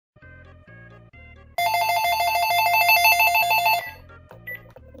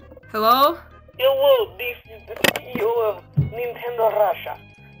Hello? Hello, this is the CEO of Nintendo Russia.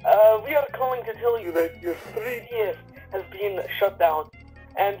 We are calling to tell you that your 3DS has been shut down,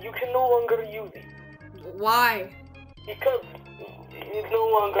 and you can no longer use it. Why? Because it no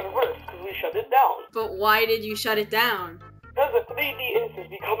longer works, because we shut it down. But why did you shut it down? Because the 3DS is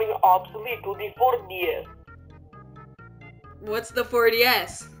becoming obsolete to the 4DS. What's the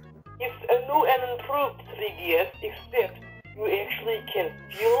 4DS? It's a new and improved 3DS, except you actually can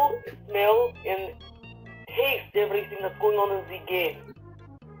feel, smell, and taste everything that's going on in the game.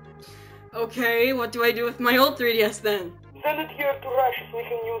 Okay, what do I do with my old 3DS then? Send it here to Russia so we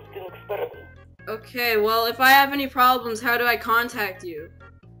can use it in experiments. Okay, well, if I have any problems, how do I contact you?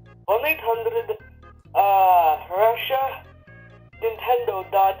 1-800 Russia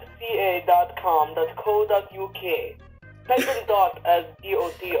Nintendo.ca.com.co.uk. Type in dot as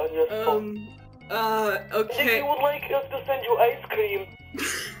DOT on your phone. And if Okay. you would like us to send you ice cream,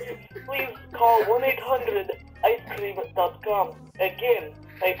 please call 1-800-icecream.com. Again,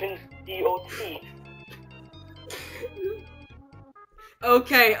 type in DOT.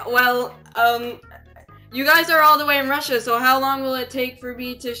 Okay, well, you guys are all the way in Russia, so how long will it take for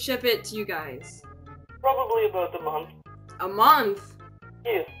me to ship it to you guys? Probably about a month. A month?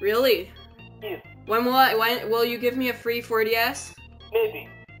 Yes, Really? yes, When will you give me a free 4DS? maybe,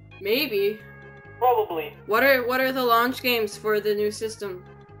 Maybe. probably. What are the launch games for the new system?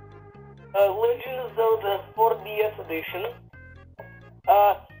 Legend of Zelda 4DS edition.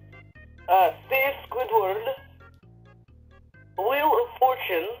 Save Squidward. Wheel of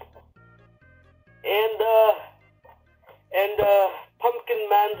Fortune. And Pumpkin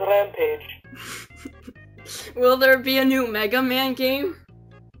Man's Rampage. Will there be a new Mega Man game?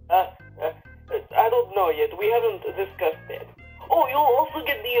 I don't know yet. We haven't discussed it. Oh, you'll also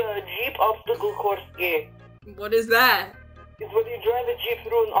get the Jeep Obstacle Course game. What is that? It's when you drive a Jeep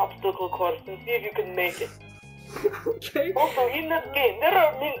through an obstacle course and see if you can make it. Okay. Also, in that game, there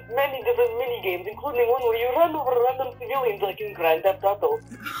are many different mini-games, including one where you run over random civilians like in Grand Theft Auto.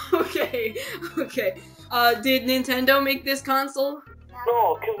 Okay. Did Nintendo make this console?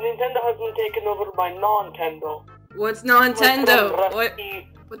 No, because Nintendo has been taken over by Nintendo. What's Nintendo? Like What?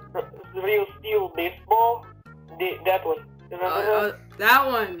 Real Steel Baseball? That one. Remember that? That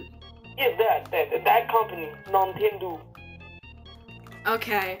one. Yes, that company, Nintendo.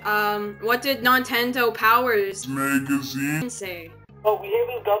 Okay. What did Nintendo Powers Magazine. say? Oh, we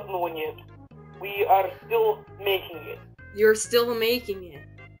haven't gotten one yet. We are still making it. You're still making it.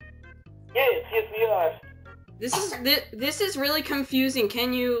 Yes, we are. This is really confusing.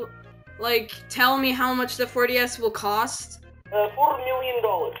 Can you, like, tell me how much the 4DS will cost? $4 million.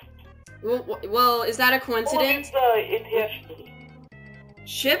 Well, is that a coincidence? Oh, it's attachment.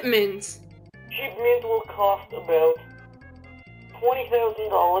 Shipment. Shipment will cost about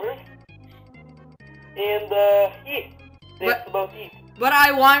 $20,000. And, yeah, that's about it. But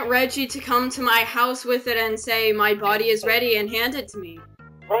I want Reggie to come to my house with it and say my body is ready and hand it to me.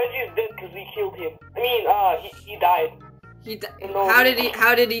 Reggie is dead because we killed him. I mean, he died. How did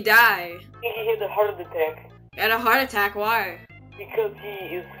he die? I think he had a heart attack. Had a heart attack? Why? Because he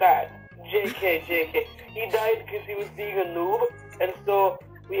is fat. JK. He died because he was being a noob, and so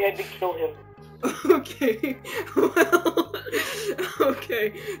we had to kill him. Okay. Well,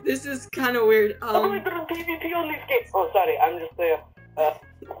 okay. This is kind of weird. Oh, there's PvP on these games. Oh, sorry, I'm just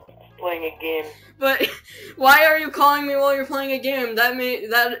playing a game. But why are you calling me while you're playing a game? That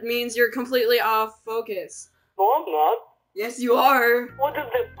means you're completely off focus. No, I'm not. Yes, you are. What is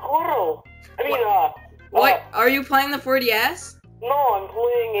this portal? I mean, What? Are you playing the 4DS? No, I'm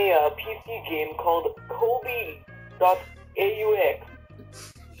playing a PC game called Kobe.aux.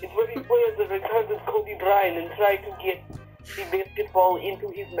 It's where you play as a retarded Kobe Bryant and try to get the basketball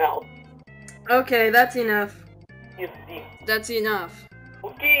into his mouth. Okay, that's enough. You see. That's enough.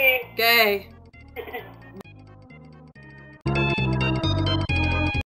 Okay. Okay.